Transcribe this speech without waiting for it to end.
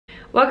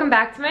Welcome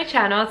back to my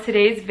channel.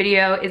 Today's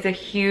video is a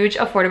huge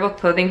affordable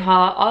clothing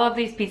haul. All of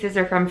these pieces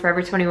are from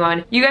Forever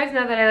 21. You guys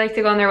know that I like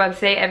to go on their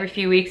website every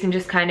few weeks and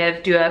just kind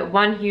of do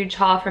one huge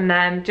haul from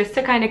them just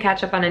to kind of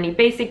catch up on any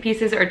basic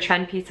pieces or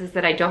trend pieces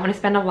that I don't want to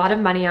spend a lot of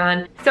money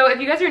on. So if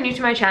you guys are new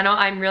to my channel,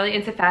 I'm really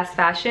into fast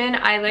fashion.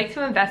 I like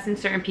to invest in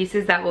certain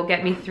pieces that will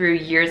get me through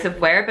years of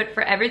wear, but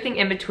for everything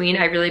in between,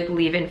 I really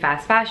believe in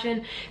fast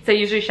fashion. So I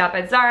usually shop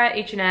at Zara,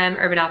 H&M,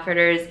 Urban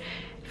Outfitters,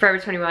 Forever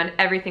 21,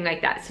 everything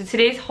like that. So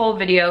today's whole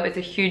video is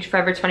a huge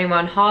Forever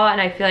 21 haul, and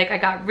I feel like I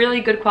got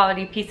really good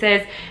quality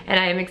pieces and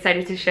I am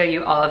excited to show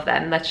you all of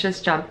them. Let's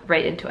just jump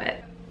right into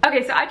it.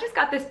 Okay, so I just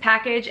got this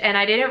package and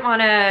I didn't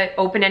want to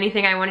open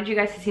anything. I wanted you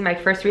guys to see my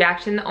first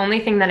reaction. The only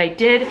thing that I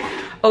did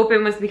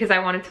open was because I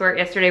wanted to wear it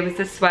yesterday was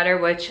this sweater,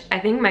 which I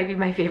think might be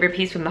my favorite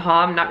piece from the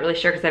haul. I'm not really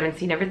sure because I haven't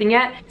seen everything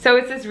yet. So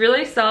it's this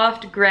really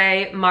soft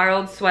gray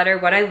marled sweater.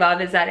 What I love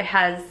is that it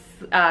has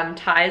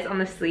ties on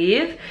the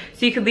sleeve,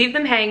 so you could leave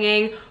them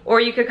hanging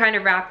or you could kind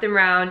of wrap them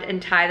around and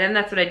tie them.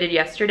 That's what I did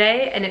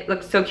yesterday, and it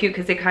looks so cute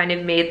because it kind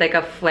of made like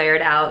a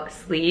flared out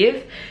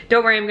sleeve.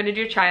 Don't worry, I'm gonna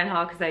do a try on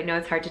haul because I know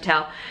it's hard to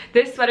tell.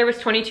 This sweater was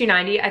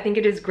 $22.90. I think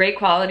it is great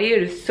quality.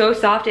 It is so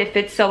soft, it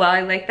fits so well.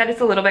 I like that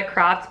it's a little bit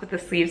cropped but the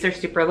sleeves are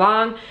super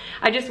long.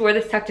 I just wore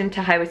this tucked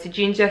into high-waisted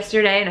jeans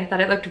yesterday and I thought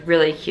it looked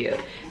really cute.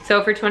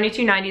 So for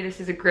 $22.90, this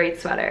is a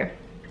great sweater.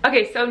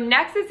 Okay, so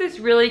next is this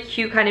really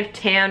cute kind of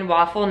tan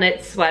waffle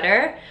knit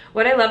sweater.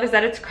 What I love is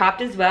that it's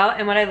cropped as well,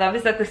 and what I love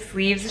is that the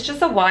sleeves, it's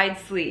just a wide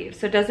sleeve,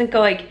 so it doesn't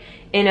go like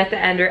in at the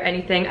end or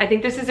anything. I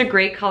think this is a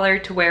great color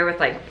to wear with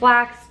like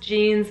blacks,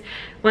 jeans.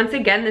 Once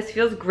again, this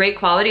feels great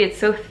quality. It's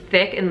so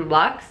thick and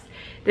luxe.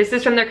 This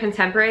is from their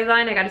contemporary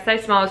line. I got a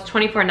size small, it's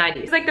 $24.90.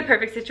 It's like the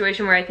perfect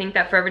situation where I think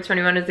that Forever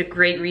 21 is a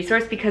great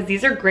resource because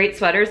these are great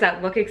sweaters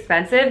that look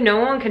expensive. No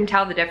one can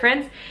tell the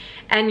difference,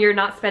 and you're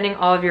not spending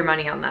all of your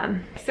money on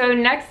them. So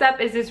next up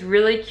is this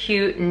really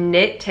cute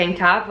knit tank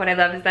top. What I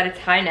love is that it's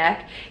high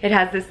neck. It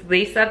has this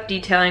lace up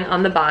detailing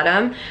on the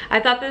bottom. I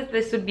thought that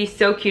this would be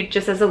so cute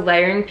just as a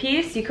layering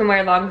piece. You can wear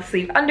a long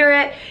sleeve under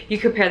it. You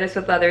could pair this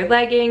with leather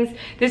leggings.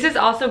 This is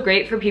also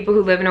great for people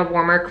who live in a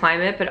warmer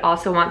climate but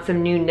also want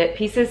some new knit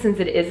pieces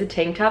since it is a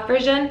tank top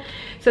version.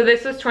 So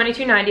this was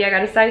 $22.90. I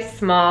got a size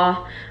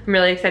small. I'm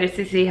really excited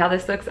to see how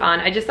this looks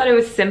on. I just thought it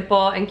was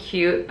simple and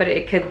cute, but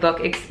it could look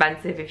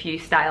expensive if you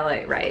style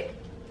it right.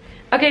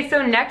 Okay,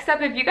 so next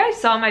up, if you guys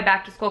saw my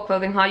back to school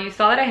clothing haul, you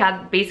saw that I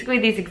had basically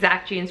these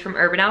exact jeans from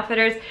Urban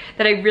Outfitters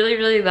that I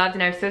really loved,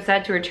 and I was so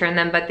sad to return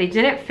them, but they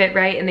didn't fit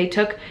right and they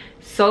took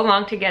so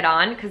long to get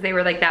on because they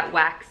were like that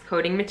wax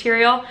coating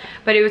material,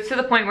 but it was to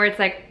the point where it's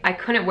like I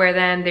couldn't wear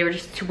them. They were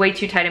just way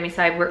too tight on me,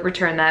 so I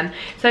returned them.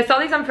 So I saw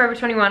these on Forever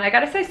 21. I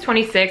got a size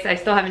 26. I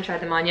still haven't tried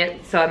them on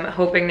yet, so I'm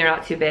hoping they're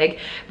not too big,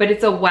 but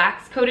it's a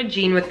wax coated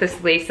jean with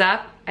this lace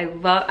up.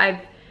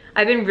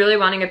 I've been really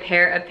wanting a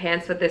pair of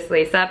pants with this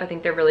lace up. I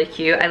think they're really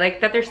cute. I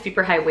like that they're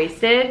super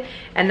high-waisted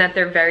and that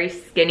they're very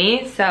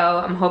skinny, so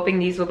I'm hoping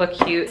these will look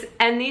cute.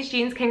 And these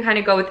jeans can kind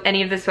of go with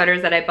any of the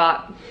sweaters that I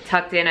bought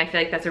tucked in. I feel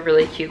like that's a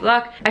really cute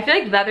look. I feel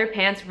like leather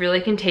pants really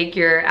can take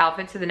your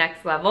outfit to the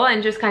next level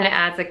and just kind of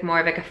adds like more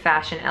of like a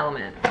fashion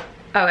element.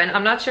 Oh, and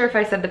I'm not sure if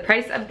I said the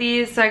price of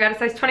these, so I got a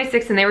size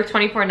 26 and they were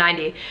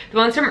 $24.90. The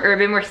ones from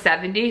Urban were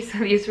 $70, so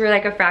these were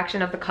like a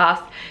fraction of the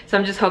cost, so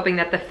I'm just hoping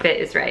that the fit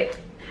is right.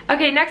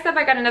 Okay, next up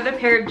I got another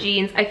pair of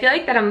jeans. I feel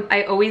like that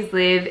I always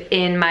live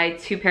in my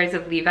 2 pairs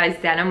of Levi's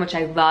denim, which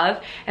I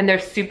love, and they're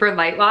super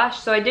light wash,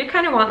 so I did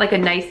kind of want like a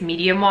nice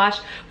medium wash.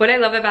 What I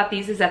love about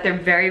these is that they're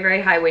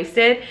very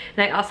high-waisted,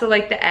 and I also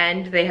like the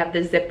end. They have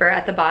the zipper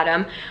at the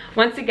bottom.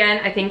 Once again,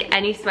 I think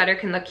any sweater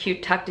can look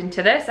cute tucked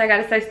into this. I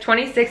got a size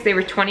 26. They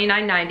were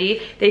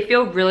 $29.90. They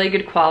feel really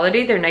good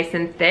quality. They're nice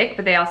and thick,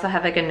 but they also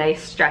have like a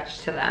nice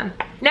stretch to them.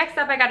 Next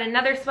up, I got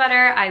another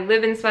sweater. I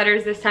live in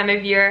sweaters this time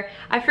of year.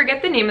 I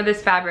forget the name of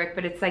this fabric,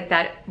 but it's like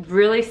that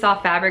really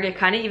soft fabric. It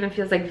kind of even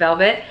feels like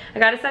velvet. I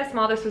got a size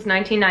small. This was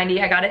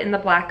 $19.90. I got it in the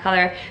black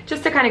color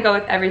just to kind of go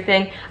with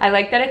everything. I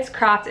like that it's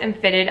cropped and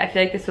fitted. I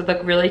feel like this would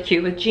look really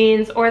cute with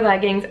jeans or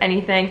leggings,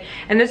 anything.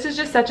 And this is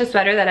just such a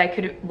sweater that I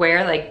could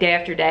wear like day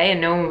after day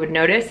and no one would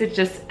notice. It's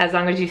just as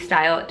long as you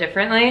style it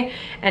differently,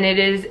 and it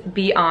is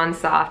beyond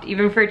soft.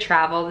 Even for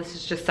travel, this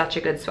is just such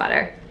a good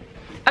sweater.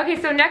 Okay,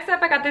 so next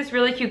up I got this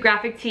really cute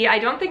graphic tee. I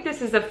don't think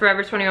this is a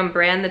Forever 21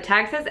 brand. The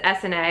tag says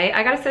S&A.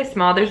 I got a size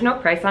small. There's no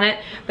price on it,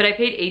 but I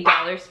paid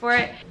 $8 for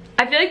it.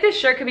 I feel like this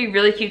shirt could be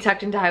really cute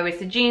tucked into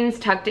high-waisted jeans,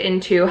 tucked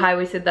into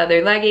high-waisted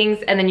leather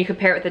leggings, and then you could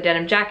pair it with a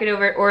denim jacket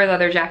over it or a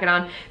leather jacket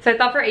on. So I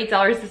thought for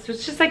 $8, this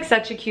was just like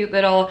such a cute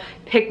little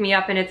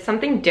pick-me-up, and it's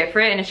something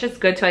different, and it's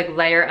just good to like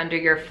layer under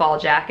your fall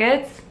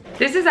jackets.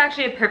 This is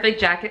actually a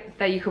perfect jacket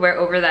that you could wear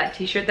over that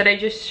t-shirt that I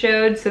just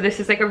showed. So this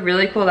is like a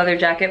really cool leather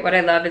jacket. What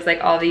I love is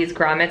like all these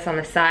grommets on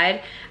the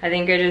side. I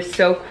think it is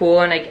so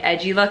cool and like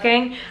edgy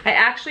looking. I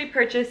actually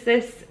purchased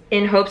this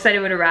in hopes that it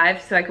would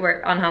arrive so I could wear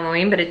it on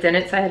Halloween, but it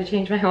didn't, so I had to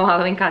change my whole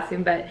Halloween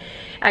costume. But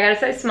I got a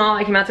size small.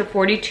 I came out to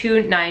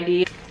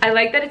 $42.90. I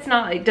like that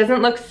it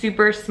doesn't look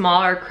super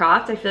small or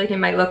cropped. I feel like it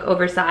might look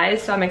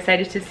oversized, so I'm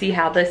excited to see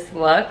how this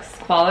looks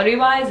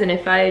quality-wise and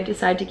if I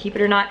decide to keep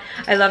it or not.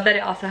 I love that it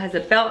also has a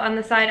belt on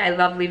the side. I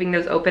love leaving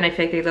those open. I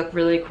feel like they look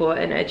really cool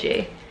and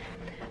edgy.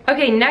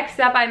 Okay,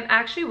 next up, I'm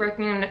actually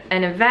working on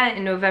an event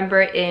in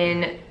November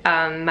in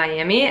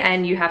Miami,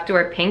 and you have to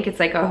wear pink. It's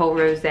like a whole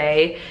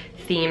rosé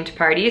themed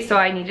party, so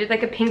I needed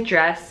like a pink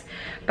dress,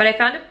 but I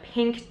found a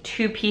pink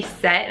two-piece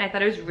set and I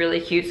thought it was really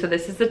cute. So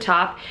this is the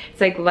top.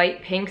 It's like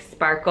light pink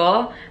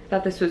sparkle. I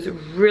thought this was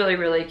really,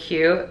 really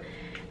cute.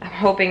 I'm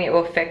hoping it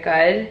will fit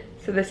good.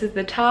 So this is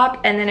the top,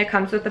 and then it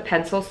comes with a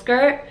pencil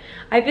skirt.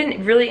 I've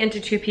been really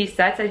into two-piece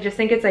sets. I just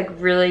think it's like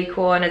really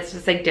cool and it's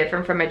just like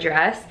different from a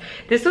dress.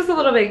 This was a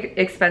little bit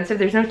expensive.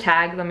 There's no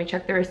tag. Let me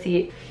check the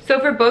receipt.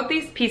 So for both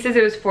these pieces,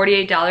 it was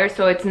 $48.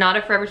 So it's not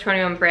a Forever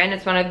 21 brand.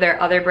 It's one of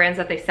their other brands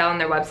that they sell on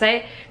their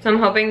website. So I'm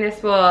hoping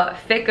this will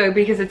fit good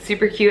because it's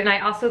super cute. And I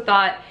also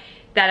thought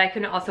that I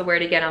could also wear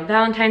it again on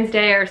Valentine's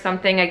Day or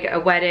something, like a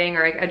wedding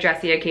or like a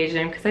dressy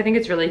occasion, because I think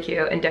it's really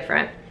cute and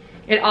different.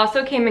 It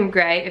also came in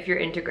gray if you're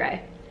into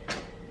gray.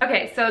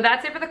 Okay, so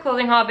that's it for the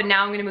clothing haul, but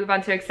now I'm gonna move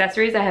on to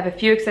accessories. I have a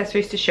few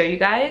accessories to show you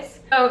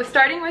guys. So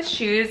starting with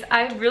shoes,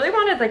 I really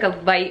wanted like a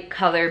light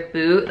color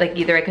boot, like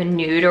either like a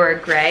nude or a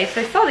gray.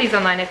 So I saw these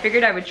online, I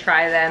figured I would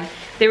try them.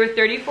 They were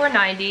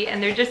 $34.90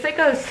 and they're just like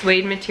a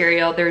suede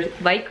material. They're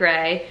light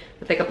gray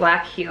with like a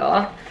black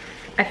heel.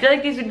 I feel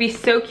like these would be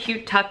so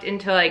cute tucked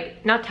into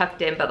like, not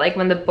tucked in, but like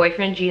when the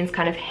boyfriend jeans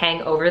kind of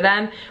hang over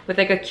them with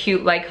like a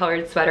cute light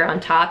colored sweater on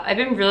top. I've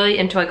been really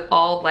into like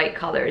all light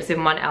colors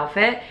in one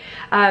outfit.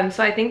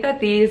 So I think that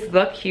these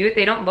look cute.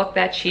 They don't look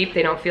that cheap.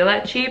 They don't feel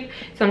that cheap.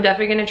 So I'm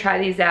definitely gonna try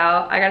these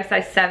out. I got a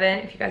size 7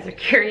 if you guys are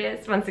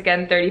curious. Once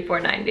again,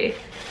 $34.90.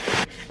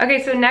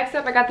 Okay, so next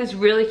up I got this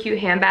really cute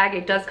handbag.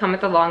 It does come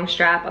with a long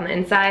strap on the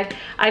inside.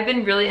 I've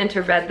been really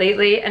into red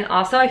lately, and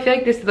also I feel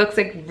like this looks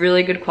like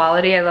really good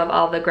quality. I love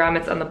all the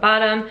grommets on the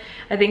bottom.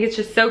 I think it's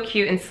just so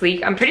cute and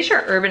sleek. I'm pretty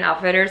sure Urban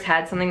Outfitters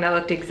had something that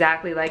looked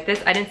exactly like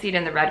this. I didn't see it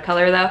in the red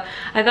color though.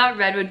 I thought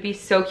red would be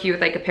so cute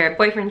with like a pair of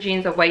boyfriend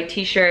jeans, a white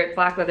t-shirt,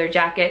 black leather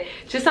jacket,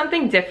 just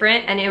something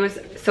different, and it was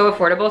so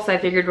affordable, so I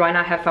figured why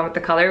not have fun with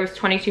the color. It was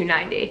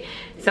 $22.90.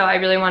 So I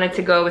really wanted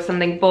to go with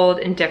something bold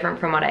and different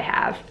from what I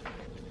have.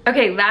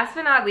 Okay, last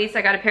but not least,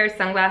 I got a pair of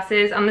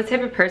sunglasses. I'm the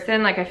type of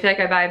person, like I feel like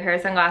I buy a pair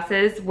of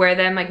sunglasses, wear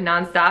them like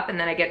non-stop, and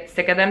then I get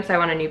sick of them, so I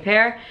want a new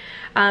pair.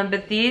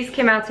 But these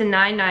came out to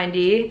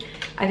 $9.90.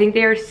 I think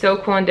they are so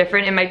cool and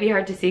different. It might be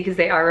hard to see because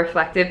they are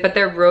reflective, but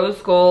they're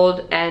rose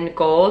gold and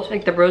gold,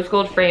 like the rose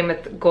gold frame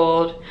with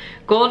gold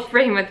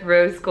frame with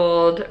rose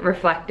gold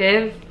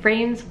reflective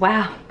frames.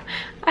 Wow.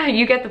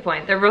 You get the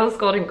point. They're rose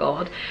gold and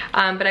gold.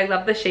 But I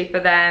love the shape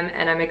of them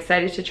and I'm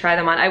excited to try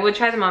them on. I would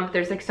try them on, but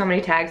there's like so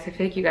many tags. I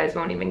feel like you guys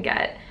won't even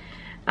get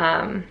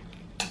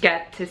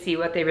to see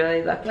what they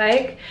really look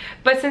like.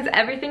 But since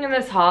everything in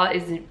this haul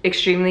is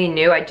extremely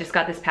new, I just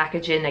got this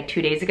package in like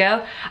 2 days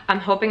ago, I'm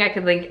hoping I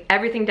could link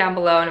everything down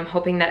below, and I'm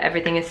hoping that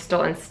everything is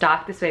still in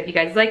stock. This way, if you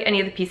guys like any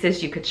of the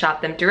pieces, you could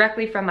shop them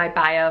directly from my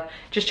bio,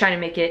 just trying to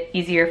make it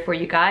easier for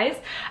you guys.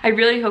 I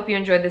really hope you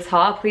enjoyed this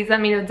haul. Please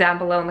let me know down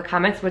below in the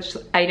comments which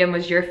item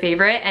was your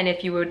favorite, and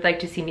if you would like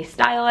to see me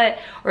style it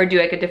or do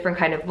like a different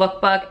kind of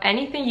lookbook.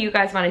 Anything you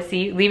guys want to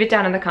see, leave it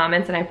down in the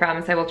comments and I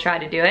promise I will try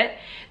to do it.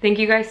 Thank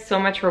you guys so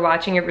much for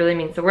watching. It really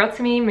means the world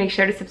to me. Make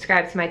sure to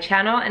subscribe to my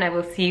channel and I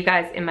will see you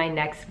guys in my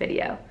next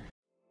video.